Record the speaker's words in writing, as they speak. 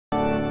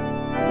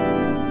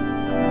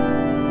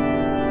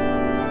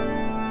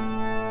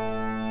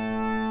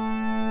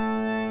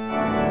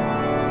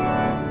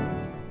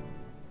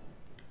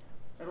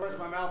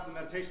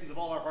meditations of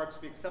all our hearts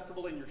be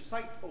acceptable in your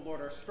sight, O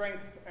Lord, our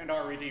strength and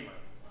our Redeemer.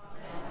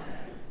 Amen.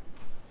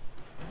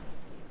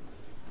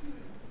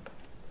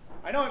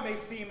 I know it may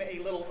seem a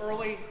little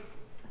early,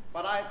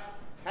 but I've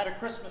had a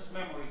Christmas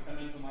memory come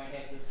into my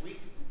head this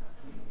week.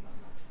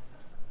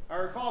 I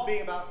recall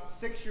being about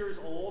 6 years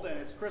old, and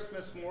it's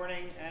Christmas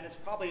morning, and it's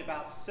probably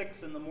about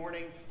 6 in the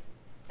morning,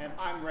 and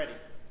I'm ready,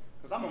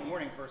 because I'm a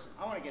morning person.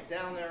 I want to get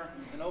down there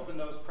and open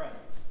those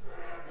presents.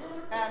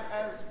 And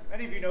as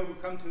many of you know who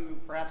come to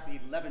perhaps the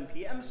 11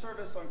 p.m.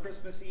 service on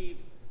Christmas Eve,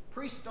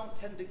 priests don't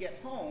tend to get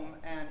home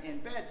and in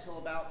bed till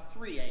about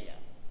 3 a.m.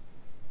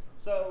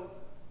 So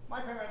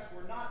my parents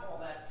were not all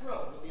that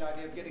thrilled with the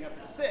idea of getting up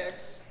at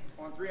 6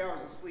 on 3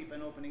 hours of sleep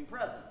and opening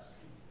presents.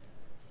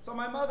 So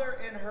my mother,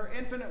 in her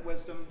infinite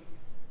wisdom,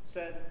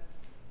 said,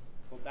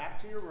 go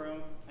back to your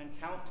room and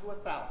count to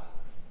 1,000.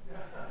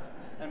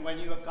 And when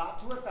you have got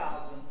to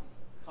 1,000,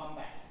 come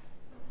back.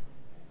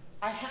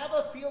 I have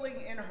a feeling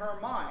in her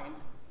mind,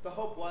 the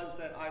hope was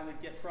that I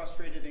would get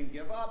frustrated and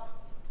give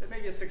up, that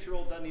maybe a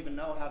 6-year-old doesn't even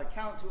know how to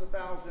count to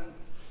 1,000,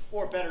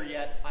 or better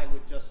yet, I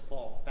would just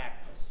fall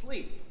back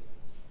asleep.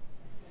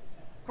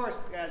 Of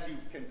course, as you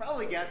can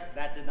probably guess,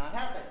 that did not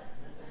happen.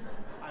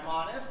 I'm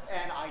honest,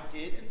 and I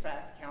did, in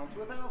fact, count to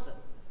 1,000.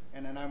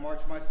 And then I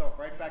marched myself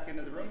right back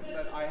into the room and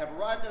said, I have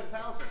arrived at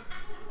 1,000.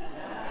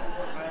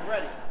 I am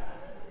ready.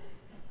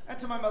 And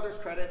to my mother's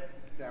credit,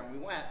 down we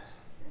went.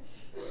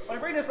 But I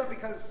bring this up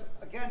because,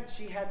 again,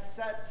 she had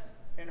set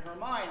in her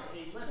mind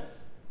a limit,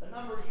 a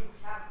number you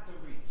have to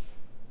reach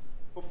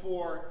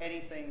before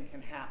anything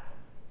can happen,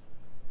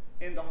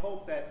 in the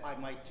hope that I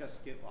might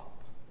just give up.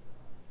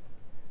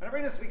 And I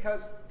bring this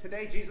because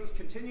today Jesus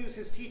continues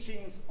his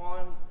teachings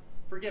on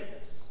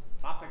forgiveness,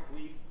 a topic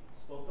we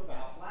spoke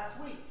about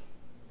last week.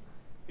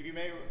 If you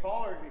may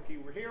recall, or if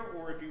you were here,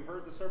 or if you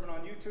heard the sermon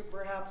on YouTube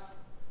perhaps,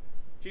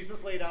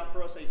 Jesus laid out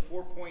for us a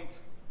 4-point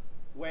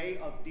way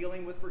of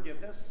dealing with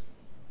forgiveness.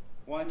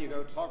 1, you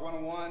go talk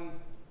one-on-one,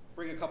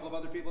 bring a couple of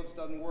other people if it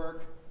doesn't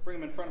work, bring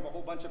them in front of a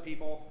whole bunch of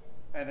people,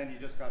 and then you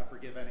just got to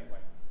forgive anyway.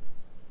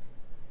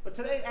 But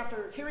today,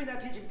 after hearing that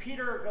teaching,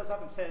 Peter goes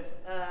up and says,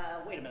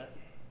 wait a minute.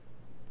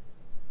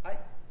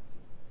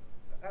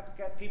 I've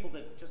got people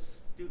that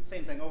just do the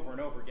same thing over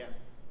and over again.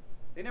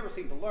 They never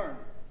seem to learn.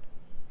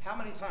 How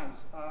many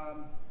times?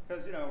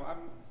 Because,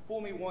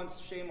 fool me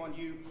once, shame on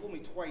you. Fool me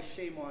twice,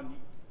 shame on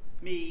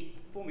me.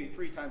 Fool me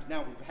 3 times,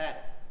 now we've had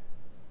it.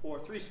 Or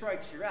 3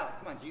 strikes, you're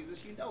out. Come on,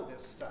 Jesus, you know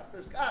this stuff.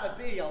 There's got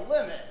to be a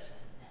limit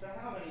to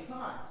how many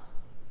times.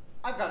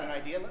 I've got an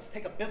idea. Let's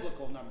take a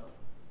biblical number.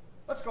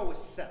 Let's go with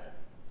 7.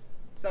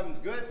 7's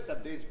good,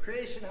 7 days of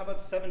creation. How about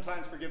 7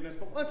 times forgiveness?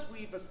 But once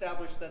we've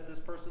established that this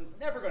person's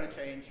never going to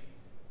change,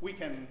 we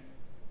can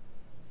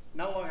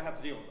no longer have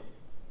to deal with them.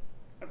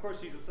 And of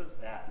course, Jesus says,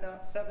 no,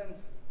 7,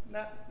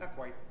 not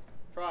quite.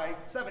 Try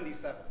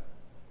 77.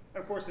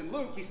 And of course, in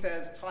Luke, he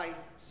says, try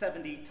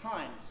 70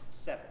 times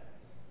 7.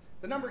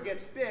 The number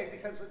gets big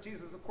because what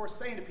Jesus is, of course,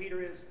 saying to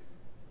Peter is,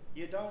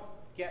 you don't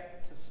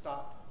get to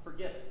stop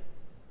forgiving.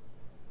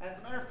 And as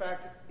a matter of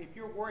fact, if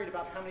you're worried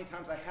about how many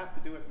times I have to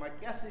do it, my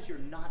guess is you're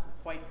not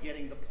quite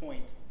getting the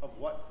point of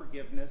what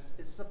forgiveness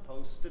is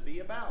supposed to be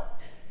about.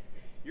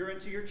 You're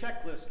into your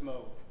checklist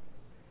mode,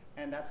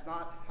 and that's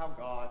not how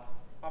God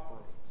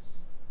operates.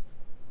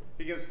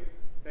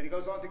 Then he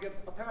goes on to give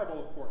a parable,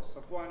 of course,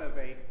 of one of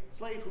a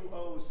slave who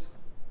owes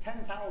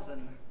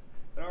 10,000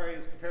 denarii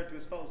as compared to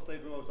his fellow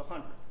slave who owes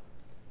 100.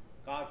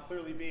 God,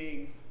 clearly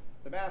being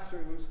the master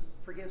who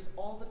forgives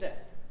all the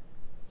debt,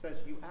 says,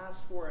 you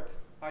asked for it,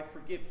 I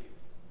forgive you.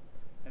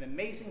 An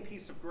amazing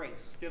piece of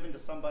grace given to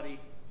somebody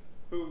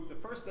who the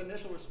first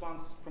initial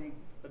response from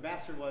the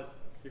master was,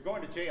 you're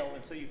going to jail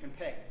until you can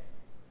pay.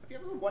 Have you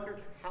ever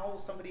wondered how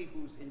somebody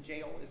who's in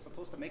jail is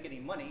supposed to make any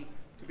money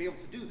to be able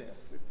to do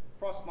this? It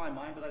crossed my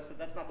mind, but I said,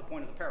 that's not the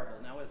point of the parable,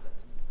 now is it?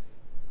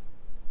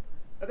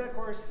 And then, of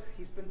course,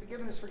 he's been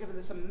forgiven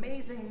this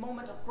amazing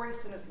moment of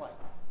grace in his life.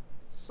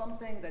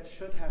 Something that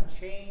should have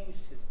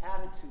changed his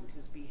attitude,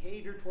 his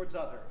behavior towards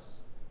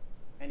others.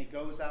 And he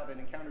goes out and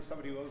encounters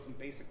somebody who owes him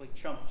basically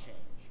chump change.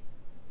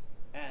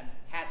 And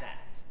has at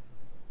it.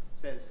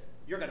 Says,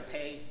 you're going to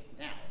pay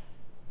now.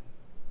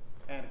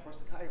 And of course,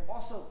 the guy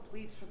also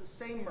pleads for the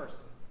same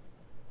mercy.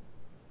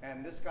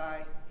 And this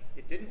guy,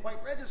 it didn't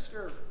quite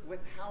register with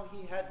how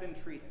he had been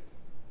treated.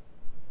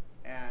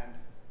 And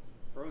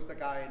throws the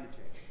guy into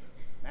jail.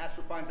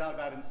 Master finds out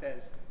about it and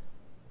says,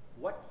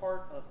 what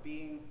part of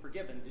being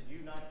forgiven did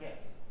you not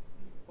get?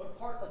 What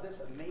part of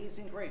this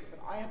amazing grace that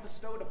I have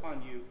bestowed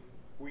upon you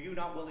were you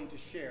not willing to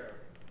share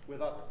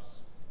with others?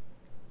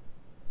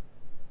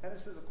 And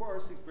this is, of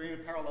course, he's bringing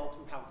a parallel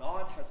to how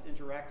God has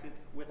interacted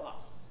with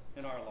us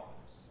in our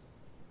lives.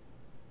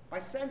 My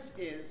sense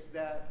is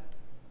that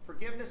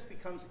forgiveness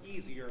becomes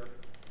easier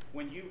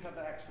when you have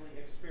actually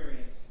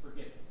experienced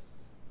forgiveness.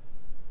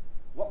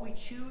 What we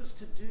choose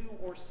to do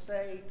or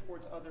say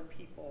towards other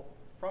people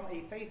from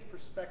a faith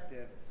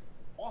perspective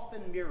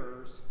often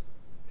mirrors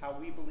how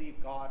we believe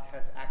God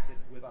has acted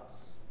with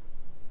us.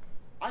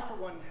 I, for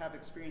one, have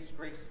experienced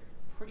grace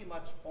pretty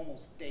much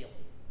almost daily.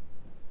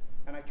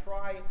 And I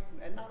try,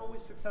 and not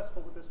always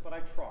successful with this, but I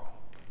try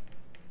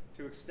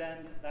to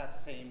extend that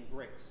same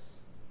grace.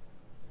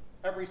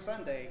 Every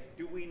Sunday,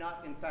 do we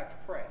not in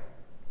fact pray,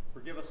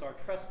 "Forgive us our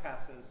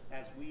trespasses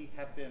as we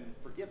have been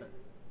forgiven"?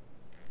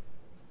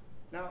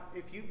 Now,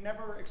 if you've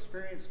never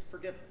experienced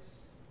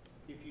forgiveness,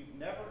 if you've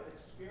never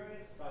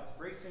experienced God's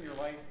grace in your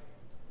life,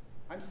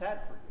 I'm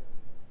sad for you.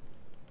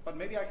 But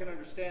maybe I can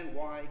understand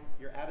why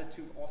your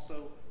attitude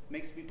also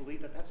makes me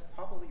believe that that's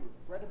probably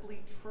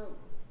regrettably true.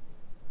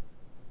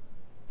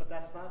 But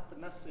that's not the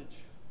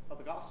message of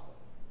the gospel.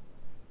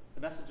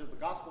 The message of the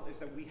gospel is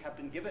that we have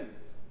been given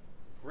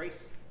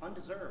grace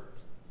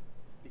undeserved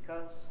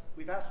because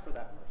we've asked for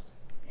that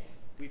mercy.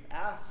 We've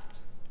asked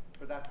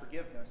for that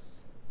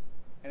forgiveness,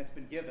 and it's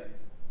been given.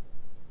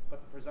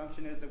 But the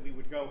presumption is that we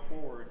would go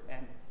forward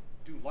and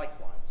do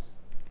likewise.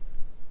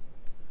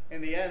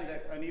 In the end,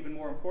 an even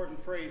more important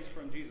phrase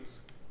from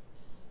Jesus,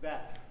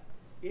 that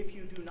if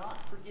you do not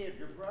forgive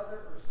your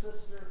brother or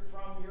sister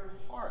from your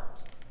heart,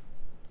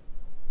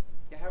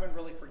 you haven't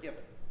really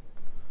forgiven.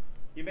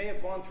 You may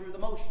have gone through the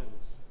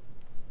motions.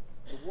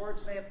 The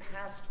words may have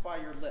passed by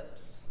your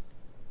lips.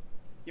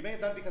 You may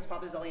have done it because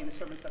Father Zelly in the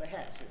sermon said I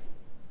had to.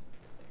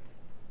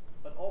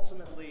 But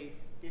ultimately,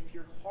 if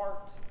your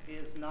heart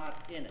is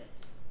not in it,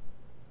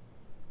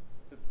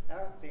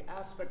 the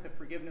aspect that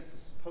forgiveness is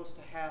supposed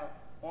to have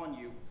on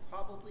you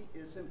probably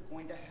isn't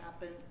going to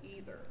happen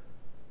either.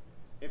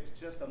 If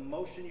it's just a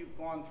motion you've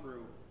gone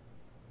through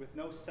with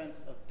no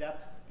sense of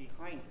depth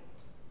behind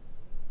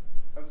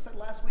it. As I said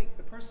last week,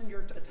 the person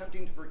you're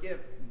attempting to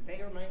forgive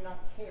may or may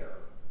not care,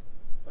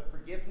 but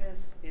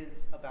forgiveness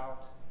is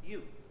about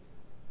you.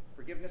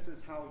 Forgiveness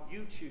is how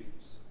you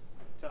choose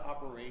to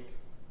operate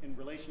in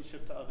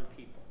relationship to other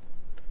people.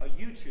 How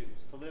you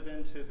choose to live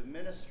into the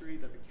ministry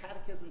that the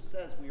Catechism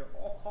says we are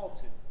all called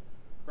to,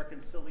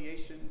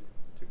 reconciliation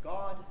to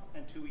God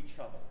and to each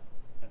other,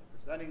 and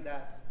presenting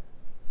that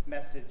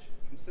message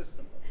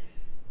consistently.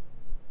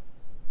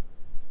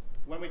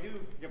 When we do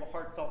give a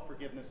heartfelt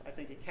forgiveness, I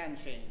think it can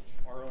change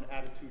our own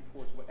attitude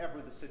towards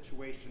whatever the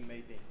situation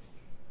may be.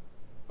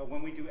 But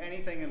when we do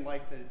anything in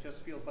life that it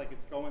just feels like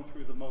it's going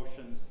through the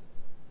motions,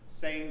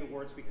 saying the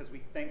words because we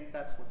think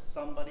that's what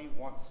somebody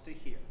wants to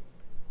hear,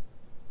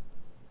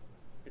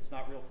 it's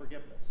not real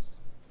forgiveness.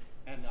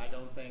 And I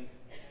don't think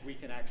we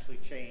can actually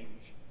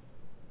change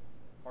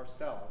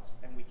ourselves,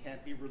 and we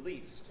can't be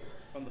released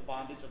from the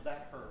bondage of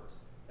that hurt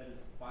that is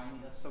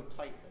binding us so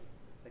tightly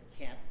that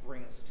can't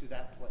bring us to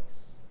that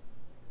place.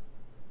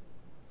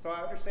 So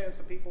I understand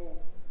some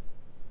people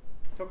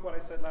took what I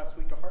said last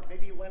week to heart.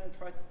 Maybe you went and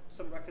tried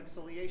some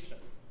reconciliation.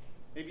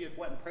 Maybe you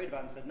went and prayed about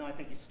it and said, no, I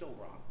think he's still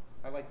wrong.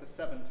 I like the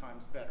 7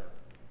 times better.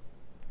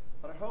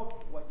 But I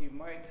hope what you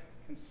might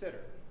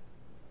consider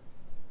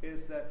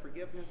is that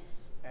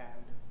forgiveness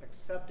and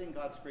accepting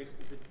God's grace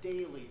is a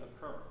daily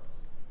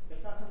occurrence.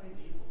 It's not something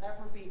that you will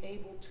ever be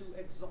able to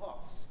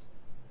exhaust.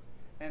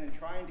 And in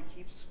trying to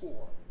keep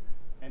score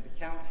and to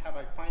count, have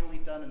I finally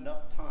done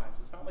enough times?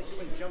 It's not like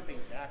doing jumping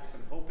jacks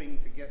and hoping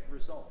to get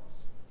results.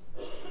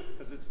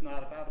 Because it's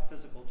not about a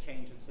physical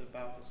change, it's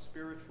about a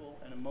spiritual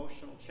and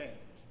emotional change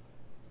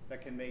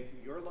that can make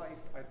your life,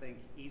 I think,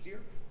 easier,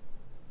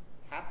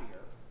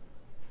 happier,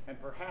 and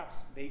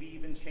perhaps maybe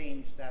even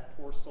change that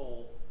poor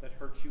soul that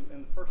hurt you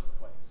in the first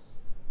place.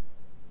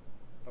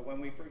 But when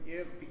we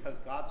forgive because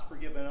God's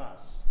forgiven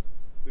us,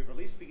 we're at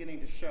least beginning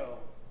to show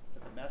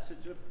that the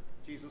message of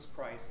Jesus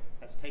Christ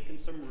has taken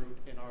some root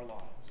in our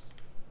lives.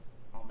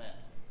 Amen.